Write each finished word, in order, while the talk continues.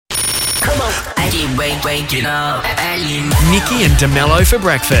I keep waking up early. Nikki and Mello for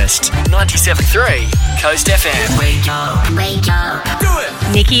breakfast. 97.3 Coast FM. Wake up. Do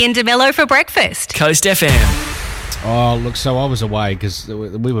it. Nikki and Mello for breakfast. Coast FM. Oh, look, so I was away because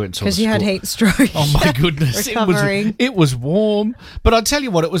we weren't sort of Because you had heat stroke. Oh, my goodness. Recovering. It was warm. But I'll tell you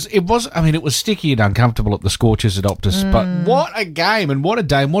what, it was sticky and uncomfortable at the Scorchers at Optus. But what a game and what a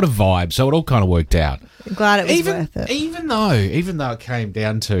day and what a vibe. So it all kind of worked out. I'm glad it was worth it. Even though it came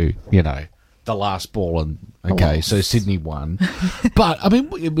down to, the last ball and, so Sydney won. But, I mean,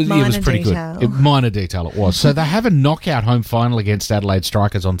 it was pretty detail. good. Minor detail it was. So they have a knockout home final against Adelaide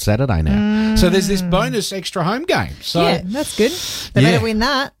Strikers on Saturday now. So there's this bonus extra home game. So Yeah, that's good. They better win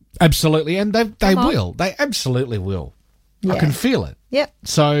that. Absolutely, and they will. They absolutely will. I Yeah. can feel it. Yep.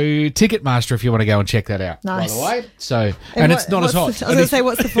 So Ticketmaster, if you want to go and check that out, Nice. by the way. So and it's not as hot. I was going to say,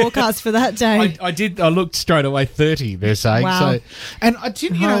 what's the forecast for that day? I looked straight away. 30. They're saying. Wow. So, and I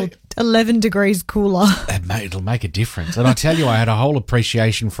did. 11 degrees cooler. It'll make a difference. And I tell you, I had a whole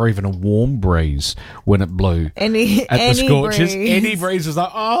appreciation for even a warm breeze when it blew at the Scorchers. Breeze. Any breeze was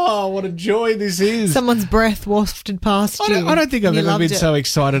like, oh, what a joy this is. Someone's breath wafted past you. I don't think I've You ever loved been it. so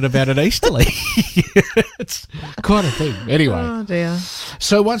excited about an Easterly. It's quite a thing. Anyway. Oh, dear.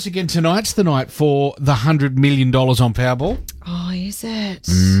 So once again, tonight's the night for the $100 million on Powerball. Oh, is it?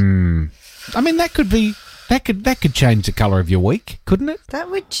 I mean, that could change the colour of your week, couldn't it? That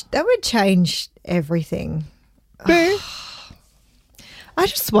would change everything. Yeah. I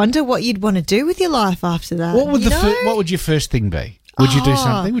just wonder what you'd want to do with your life after that. What would your first thing be? Would you do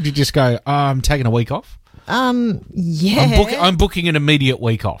something? Would you just go, I'm taking a week off? Yeah. I'm booking an immediate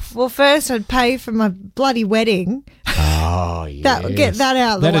week off. Well, first I'd pay for my bloody wedding. Oh, yeah. Get that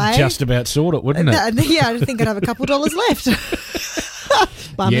out of the way. That'd just about sort it, wouldn't it? I think I'd have a couple dollars left.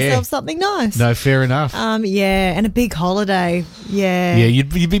 Buy myself something nice. No, fair enough. Yeah, and a big holiday. Yeah. Yeah,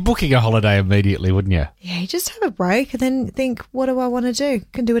 you'd be booking a holiday immediately, wouldn't you? Yeah, you just have a break and then think, what do I want to do?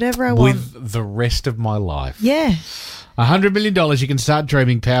 Can do whatever I want. With the rest of my life. Yeah. $100 million, you can start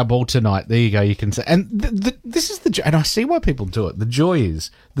dreaming Powerball tonight. There you go. You can, and this is the joy, and I see why people do it. The joy is,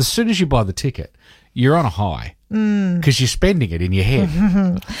 as soon as you buy the ticket, you're on a high because you're spending it in your head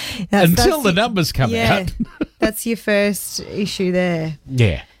until the numbers come out. That's your first issue there.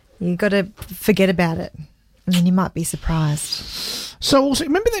 Yeah, you got to forget about it, and then you might be surprised. So also,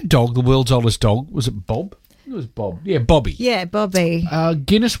 remember that dog, the world's oldest dog? Was it Bob? It was Bob. Yeah, Bobby. Yeah, Bobby.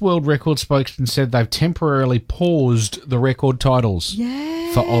 Guinness World Record spokesman said they've temporarily paused the record titles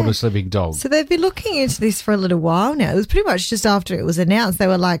for oldest living dog. So they've been looking into this for a little while now. It was pretty much just after it was announced. They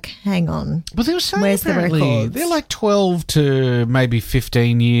were like, hang on. Well, they were saying where's the apparently records? they're like 12 to maybe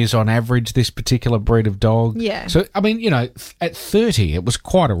 15 years on average, this particular breed of dog. Yeah. So, I mean, at 30, it was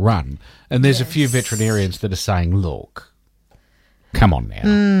quite a run. And there's a few veterinarians that are saying, look, come on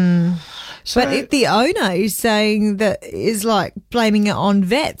now. So, But the owner is saying is like blaming it on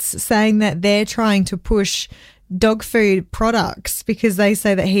vets, saying that they're trying to push dog food products because they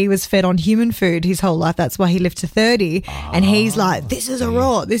say that he was fed on human food his whole life. That's why he lived to 30. And he's like, this is a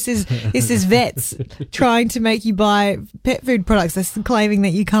rot. This is vets trying to make you buy pet food products. They're claiming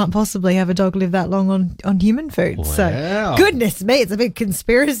that you can't possibly have a dog live that long on human food. Wow. So goodness me, it's a big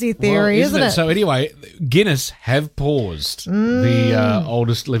conspiracy theory, isn't it? So anyway, Guinness have paused the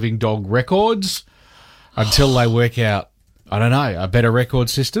oldest living dog records until they work out, I don't know, a better record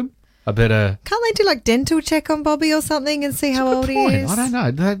system. Can't they do like dental check on Bobby or something and see how old he is? I don't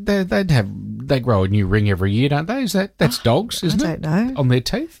know. They grow a new ring every year, don't they? That's dogs, isn't it? I don't know. On their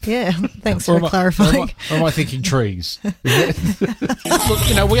teeth? Yeah, thanks for clarifying. Or am I thinking trees?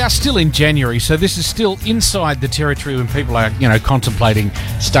 Look, we are still in January, so this is still inside the territory when people are, contemplating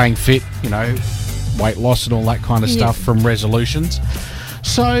staying fit, weight loss and all that kind of stuff from resolutions.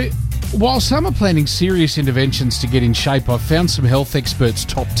 So, while some are planning serious interventions to get in shape, I've found some health experts'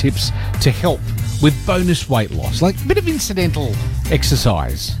 top tips to help with bonus weight loss, like a bit of incidental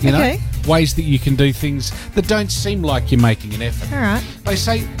exercise, ways that you can do things that don't seem like you're making an effort. All right. They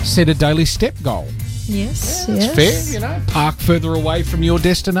say set a daily step goal. Yes, It's fair, Park further away from your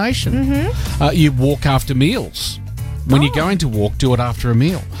destination. You walk after meals. When you're going to walk, do it after a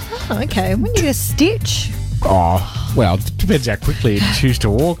meal. Oh, okay. When you get a stitch. Oh, well, it depends how quickly you choose to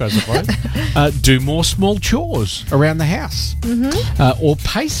walk, I suppose. Do more small chores around the house. Or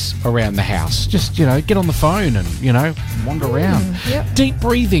pace around the house. Just, get on the phone and, wander around. Yep. Deep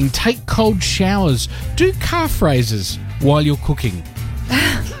breathing. Take cold showers. Do calf raises while you're cooking.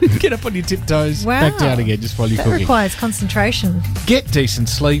 Get up on your tiptoes. Wow. Back down again just while you're cooking. That requires concentration. Get decent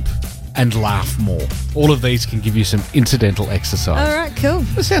sleep. and laugh more. All of these can give you some incidental exercise. All right, cool.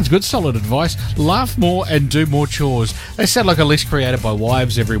 That sounds good. Solid advice. Laugh more and do more chores. They sound like a list created by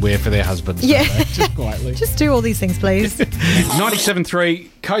wives everywhere for their husbands. Yeah. Just quietly. Just do all these things, please. 97.3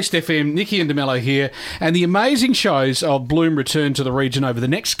 Coast FM, Nikki and Mello here, and the amazing shows of Bloom return to the region over the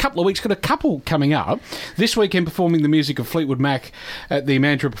next couple of weeks. Got a couple coming up. This weekend performing the music of Fleetwood Mac at the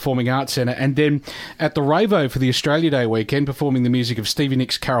Mandurah Performing Arts Centre, and then at the Ravo for the Australia Day weekend performing the music of Stevie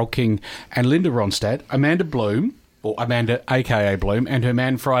Nicks, Carole King and Linda Ronstadt. Amanda Bloom, or Amanda aka Bloom, and her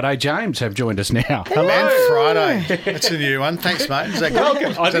man Friday James have joined us now. Hello. Man Friday. That's a new one. Thanks, mate. Is that good?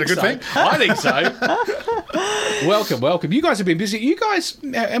 Welcome. Is that a good thing? I think so. Welcome. You guys have been busy. You guys,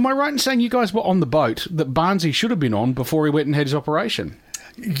 am I right in saying you guys were on the boat that Barnesy should have been on before he went and had his operation?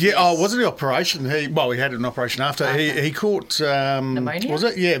 Yeah, wasn't the operation? He had an operation after. He caught pneumonia. Was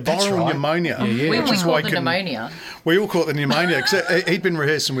it? Yeah, viral pneumonia. Yeah. We caught the pneumonia. We all caught the pneumonia because he'd been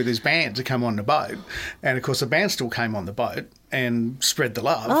rehearsing with his band to come on the boat, and of course the band still came on the boat and spread the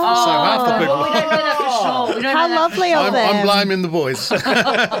love. So half the people. Well, we don't know that for sure. We don't How know that. lovely of them. I'm blaming the boys. All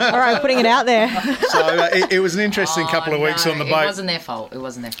right, putting it out there. So it was an interesting couple of weeks on the boat. It wasn't their fault.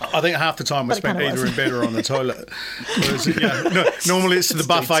 I think half the time we spent either in bed or on the toilet. Whereas, normally it's the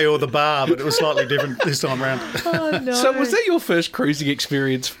buffet or the bar, but it was slightly different this time around. Oh, no. So was that your first cruising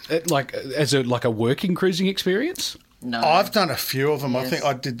experience, like a working cruising experience? No. I've done a few of them. Yes. I think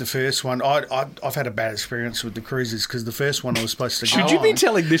I did the first one. I've had a bad experience with the cruises because the first one I was supposed to go Should you on. be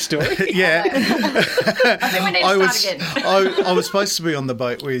telling this story? Yeah. I think we need to start again. I was supposed to be on the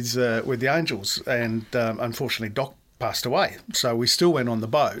boat with the Angels, and unfortunately Doc passed away. So we still went on the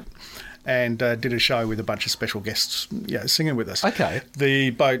boat and did a show with a bunch of special guests, singing with us. Okay. The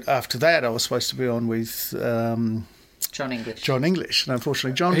boat after that, I was supposed to be on with John English. John English, and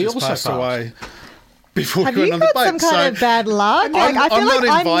unfortunately John He just also passed passed. away before Have we you went on the got boat. some kind of bad luck? Like, I feel I'm like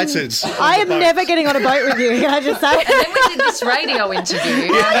not invited. I am never getting on a boat with you. Can I just say? And then we did this radio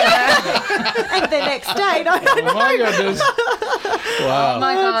interview. And the next day, no. Oh my goodness. Wow. Oh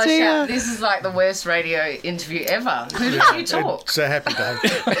my gosh, dear. this is like the worst radio interview ever. Who did you talk? It's a happy day.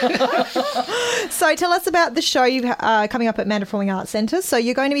 So tell us about the show you've coming up at Mandurah Performing Arts Centre. So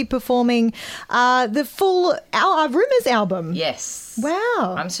you're going to be performing the full Rumours album. Yes.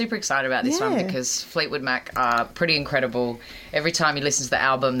 Wow. I'm super excited about this one Yeah. because Fleetwood Mac are pretty incredible. Every time you listen to the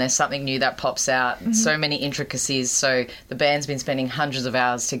album, there's something new that pops out. So many intricacies. So the band's been spending hundreds of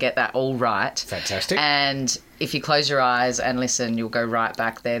hours to get that all right. Fantastic. And if you close your eyes and listen, you'll go right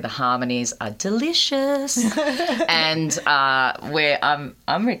back there. The harmonies are delicious. And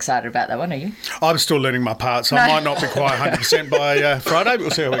I'm excited about that one, are you? I'm still learning my parts. So I might not be quite 100% by Friday, but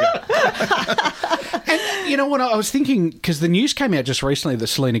we'll see how we go. And you know what? I was thinking, because the news came out just recently that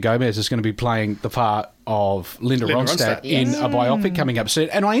Selena Gomez is going to be playing the part of Linda Ronstadt in a biopic coming up soon.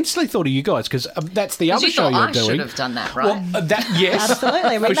 And I instantly thought of you guys, because that's the other You show thought you're I doing. should have done that, right? Well, yes.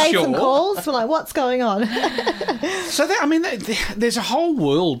 Absolutely. We for made sure. some calls. We're like, what's going on? So, there's a whole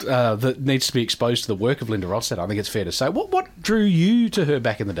world that needs to be exposed to the work of Linda Ronstadt, I think it's fair to say. What drew you to her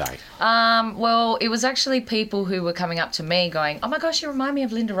back in the day? Well, it was actually people who were coming up to me going, oh my gosh, you remind me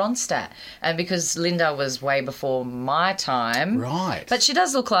of Linda Ronstadt. And because Linda was way before my time. Right. But she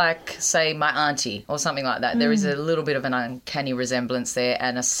does look like, say, my auntie or something like that. There is a little bit of an uncanny resemblance there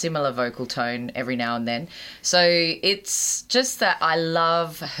and a similar vocal tone every now and then. So it's just that I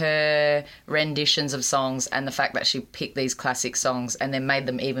love her renditions of songs and the fact that she picked these classic songs and then made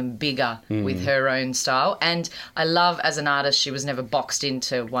them even bigger with her own style. And I love, as an artist, she was never boxed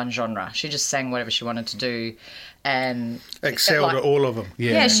into one genre. She just sang whatever she wanted to do and Excelled at all of them.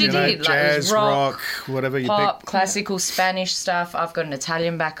 Yeah, she You know, did. Like, it was jazz, rock, whatever you pop, pick. classical, Spanish stuff. I've got an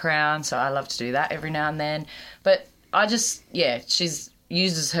Italian background, so I love to do that every now and then. But I just, she's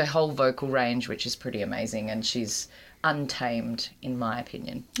uses her whole vocal range, which is pretty amazing, and she's untamed, in my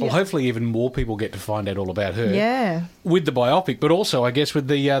opinion. Well, hopefully even more people get to find out all about her. Yeah. With the biopic, but also, I guess, with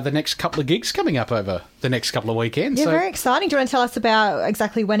the next couple of gigs coming up over the next couple of weekends. Yeah, So- very exciting. Do you want to tell us about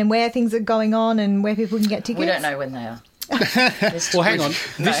exactly when and where things are going on and where people can get tickets? We don't know when they are. Well, hang on.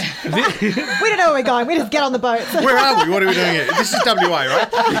 We don't know where we're going. We just get on the boat. Where are we? What are we doing here? This is WA,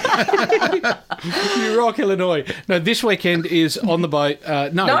 right? You rock, Illinois. No, this weekend is on the boat.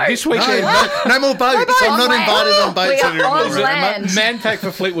 No, this weekend. No more boats. I'm not invited on boats We are anymore. on land. MANPAC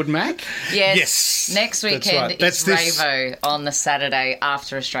for Fleetwood Mac. Yes. Next That's weekend right. That's is this- Ravo on the Saturday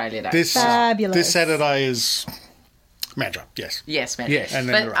after Australia Day. This Fabulous. This Saturday is Mandra, yes. Yes, man. Yes. And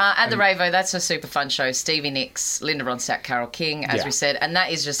then But at the Ravo, that's a super fun show. Stevie Nicks, Linda Ronstadt, Carole King, as we said. And that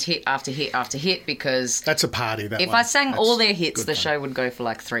is just hit after hit after hit because... That's a party, that If one. I sang That's all their hits, good the fun. show would go for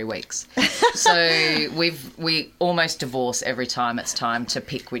like 3 weeks. So we almost divorce every time it's time to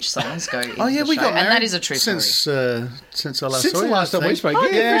pick which songs go into the we show. got married. And that is a true story. Since I last Since saw the you, last I time we think. spoke,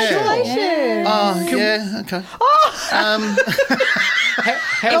 Congratulations. Okay.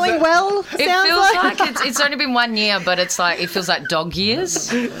 Going well, It sounds feels like. like it's only been 1 year, but it's like it feels like dog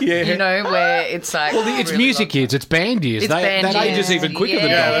years. Yeah. You know, where it's like Well, it's really music long. years. It's band years. It's band that years. ages even quicker than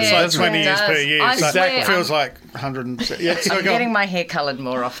Yeah, Yeah, dog that's years, like doesn't 20 it? years per does. year. I So swear, it feels like 100. Yeah, so I'm go getting on. my hair coloured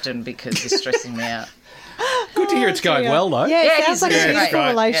more often because it's stressing me out. Good to hear it's going well, though. Yeah, Yeah, it it sounds is. like Yeah, a it's beautiful great.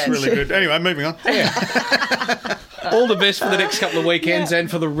 relationship. It's really good. Anyway, moving on. All the best for the next couple of weekends and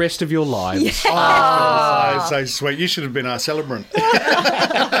for the rest of your lives. Oh, so sweet. You should have been our celebrant.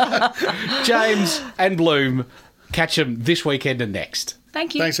 James and Bloom, catch them this weekend and next.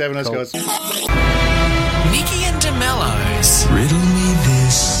 Thank you. Thanks for having us, guys. Nikki and DeMello's Riddle me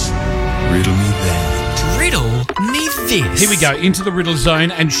this, riddle me that. Riddle Me This. Here we go, into the riddle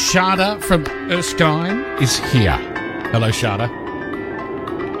zone, and Shada from Erskine is here. Hello, Shada.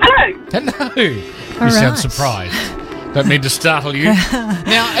 Hello. Hello. You All sound right. surprised. Don't mean to startle you.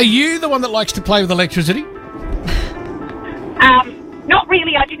 Now, are you the one that likes to play with electricity? Not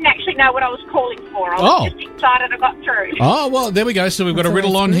really. I didn't actually know what I was calling for. I was just excited I got through. Oh, well, there we go. So we've got a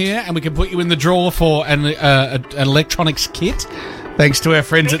riddle on here, and we can put you in the draw for an electronics kit. Thanks to our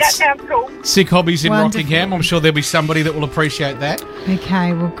friends That at sounds cool. Sick Hobbies in Wonderful. Rockingham. I'm sure there'll be somebody that will appreciate that.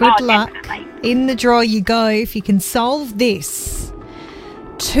 Okay, well, good Oh, luck. definitely. In the draw you go if you can solve this.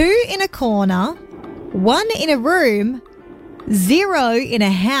 2 in a corner, 1 in a room, 0 in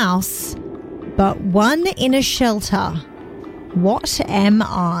a house, but 1 in a shelter. What am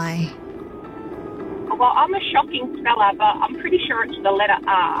I? Well, I'm a shocking speller, but I'm pretty sure it's the letter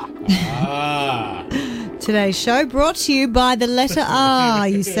R. Ah. Today's show brought to you by the letter R,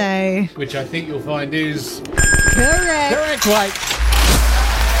 you say. Which I think you'll find is Correct. correct, Wait.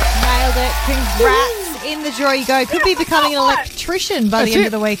 Nailed it. Congrats. In the draw you go. Could be becoming an electrician by the That's end it.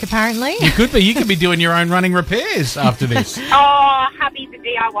 of the week, apparently. You could be. You could be doing your own running repairs after this. Oh, hubby's a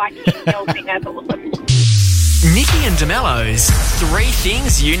DIY kitchen thing. That's awesome. Nikki and DeMello's 3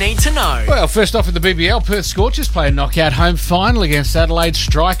 things you need to know. Well, first off in the BBL, Perth Scorchers play a knockout home final against Adelaide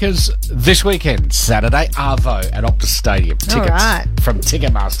Strikers this weekend, Saturday, Ravo at Optus Stadium. Tickets right. from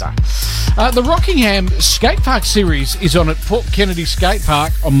Ticketmaster. The Rockingham Skate Park Series is on at Port Kennedy Skate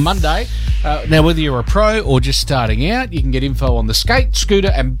Park on Monday. Now, whether you're a pro or just starting out, you can get info on the skate,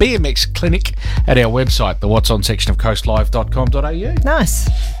 scooter and BMX clinic at our website, the What's On section of coastlive.com.au. Nice.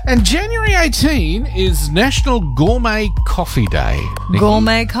 And January 18 is National Gourmet Coffee Day. Nikki.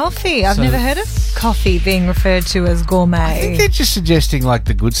 Gourmet coffee. I've So- never heard of coffee being referred to as gourmet. I think they're just suggesting like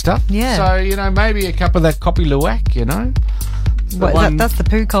the good stuff. Yeah. So, maybe a cup of that Kopi Luwak, What, one that's the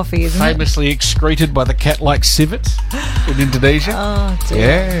poo coffee, isn't it? famously excreted by the cat-like civet in Indonesia. Oh,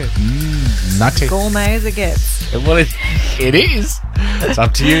 dear. Yeah. Nutty. Gourmet as it gets. Well, it is. It's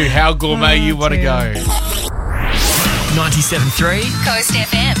up to you how gourmet you want to dear. go. 97.3 Coast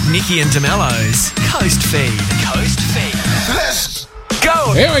FM. Nikki and DeMello's Coast Feed. Coast Feed. Let's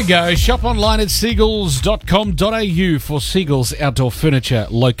go. There we go. Shop online at seagulls.com.au for Seagulls Outdoor Furniture,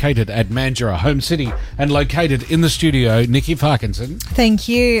 located at Mandurah, Home City, and located in the studio, Nikki Parkinson. Thank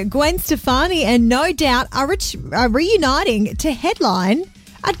you. Gwen Stefani and No Doubt are reuniting to headline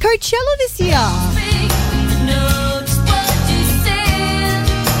at Coachella this year.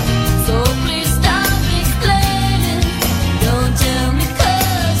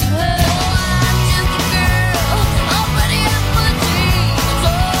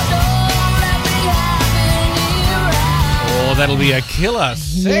 Oh, that'll be a killer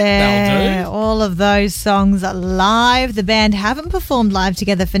set, Yeah, that'll do. all of those songs are live. The band haven't performed live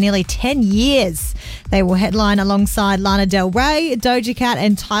together for nearly 10 years. They will headline alongside Lana Del Rey, Doja Cat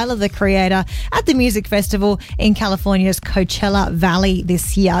and Tyler, the Creator, at the music festival in California's Coachella Valley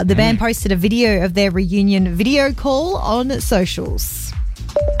this year. The band posted a video of their reunion video call on socials.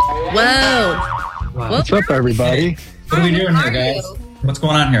 Whoa. What's up, everybody? What are we doing here, guys? What's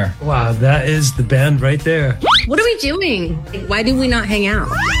going on here? Wow, that is the band right there. What are we doing? Why do we not hang out?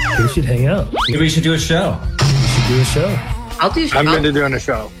 We should hang out. Maybe we should do a show. We should do a show. I'll do a show. I'm going to doing a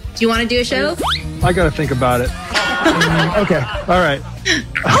show. Do you want to do a show? I got to think about it. Okay, all right.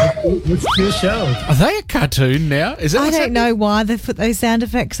 Let's do a show. Are they a cartoon now? Is that I don't know why they've put those sound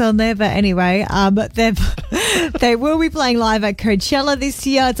effects on there, but anyway, but they will be playing live at Coachella this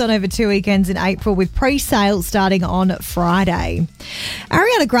year. It's on over 2 weekends in April with pre-sale starting on Friday.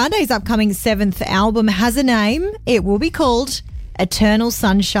 Ariana Grande's upcoming 7th album has a name. It will be called Eternal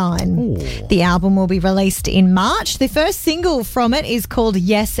Sunshine. Ooh. The album will be released in March. The first single from it is called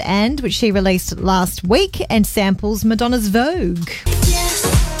Yes And, which she released last week and samples Madonna's Vogue.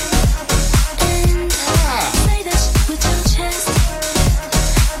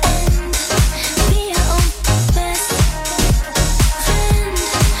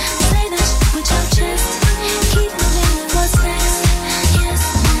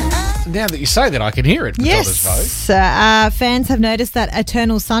 Now that you say that, I can hear it. Yes. Fans have noticed that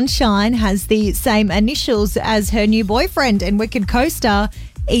Eternal Sunshine has the same initials as her new boyfriend and Wicked co-star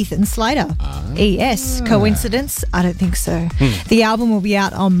Ethan Slater. ES. Coincidence? I don't think so. The album will be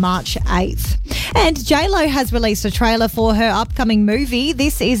out on March 8th. And J-Lo has released a trailer for her upcoming movie,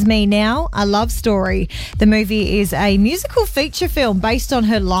 This Is Me Now, A Love Story. The movie is a musical feature film based on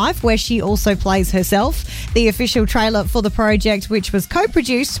her life where she also plays herself. The official trailer for the project, which was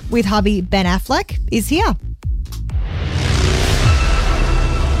co-produced with hubby Ben Affleck, is here.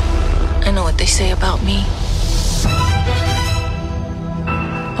 I know what they say about me.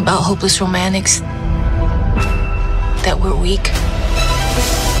 About hopeless romantics. That we're weak.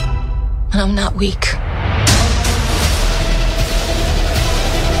 And I'm not weak.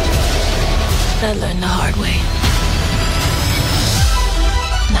 But I learned the hard way.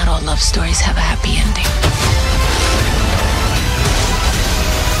 Not all love stories have a happy ending.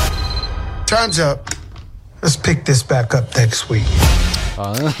 Time's up. Let's pick this back up next week.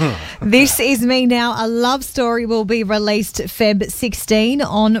 This Is Me Now, A Love Story will be released Feb 16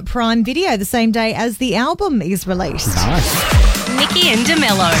 on Prime Video, the same day as the album is released. Nice. Nikki and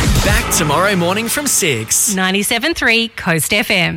Mello. Back tomorrow morning from 6. 97.3 Coast FM.